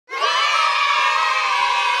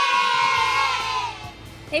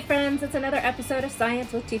Hey friends, it's another episode of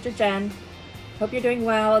Science with Teacher Jen. Hope you're doing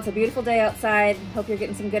well. It's a beautiful day outside. Hope you're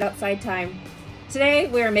getting some good outside time. Today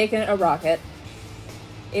we're making a rocket.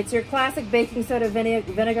 It's your classic baking soda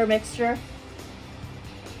vinegar mixture.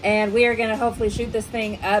 And we are gonna hopefully shoot this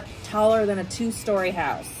thing up taller than a 2-story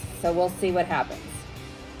house. So we'll see what happens.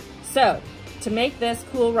 So to make this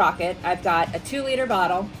cool rocket, I've got a 2-liter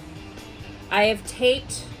bottle. I have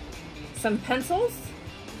taped some pencils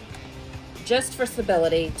just for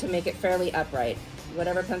stability to make it fairly upright.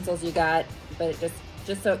 Whatever pencils you got, but it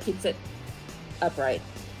just so it keeps it upright.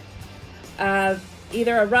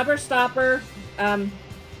 Either a rubber stopper.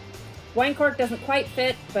 Wine cork doesn't quite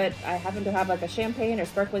fit, but I happen to have like a champagne or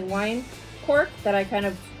sparkling wine cork that I kind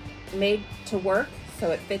of made to work,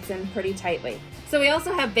 so it fits in pretty tightly. So we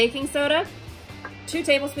also have baking soda, 2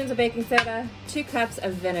 tablespoons of baking soda, 2 cups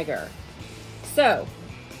of vinegar. So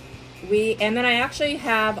and then I actually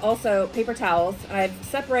have also paper towels. I've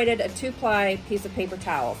separated a 2-ply piece of paper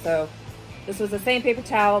towel. So this was the same paper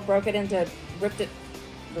towel, broke it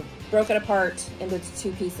apart into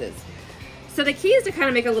 2 pieces. So the key is to kind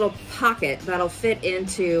of make a little pocket that'll fit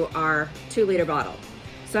into our 2-liter bottle.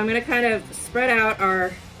 So I'm gonna kind of spread out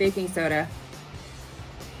our baking soda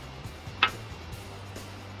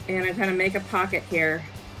and I kind of make a pocket here.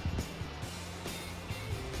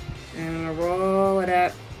 And I'm gonna roll it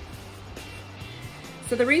up.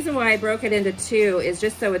 So the reason why I broke it into 2 is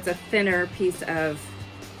just so it's a thinner piece of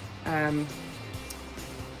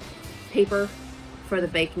paper for the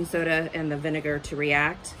baking soda and the vinegar to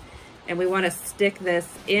react. And we want to stick this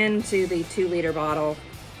into the 2-liter bottle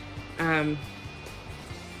and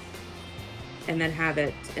then have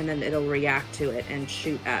it, and then it'll react to it and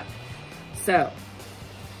shoot up. So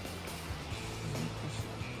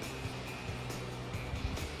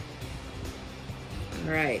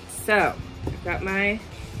all right, so I've got my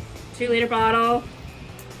 2-liter bottle,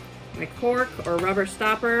 my cork or rubber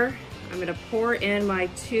stopper. I'm gonna pour in my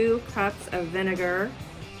 2 cups of vinegar.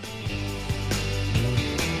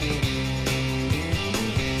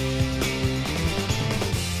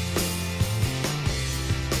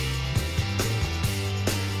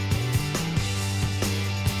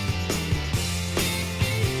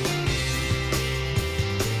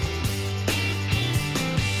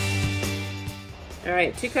 All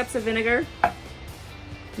right, 2 cups of vinegar.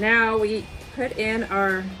 Now we put in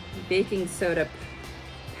our baking soda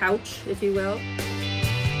pouch, if you will.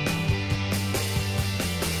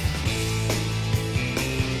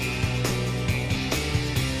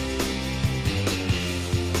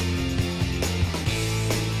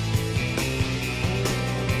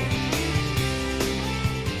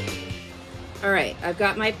 All right, I've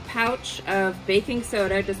got my pouch of baking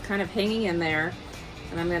soda just kind of hanging in there,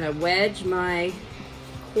 and I'm gonna wedge my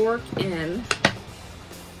cork in.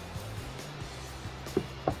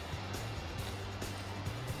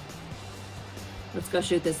 Let's go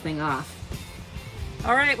shoot this thing off.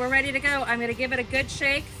 All right, we're ready to go. I'm gonna give it a good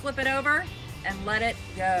shake, flip it over, and let it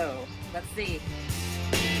go. Let's see.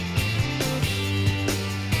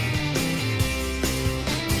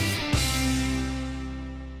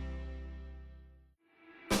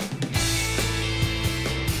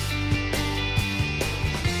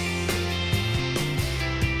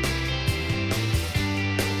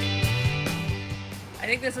 I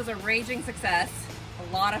think this is a raging success,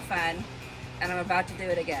 a lot of fun, and I'm about to do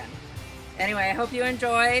it again. Anyway, I hope you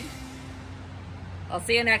enjoyed. I'll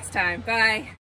see you next time. Bye.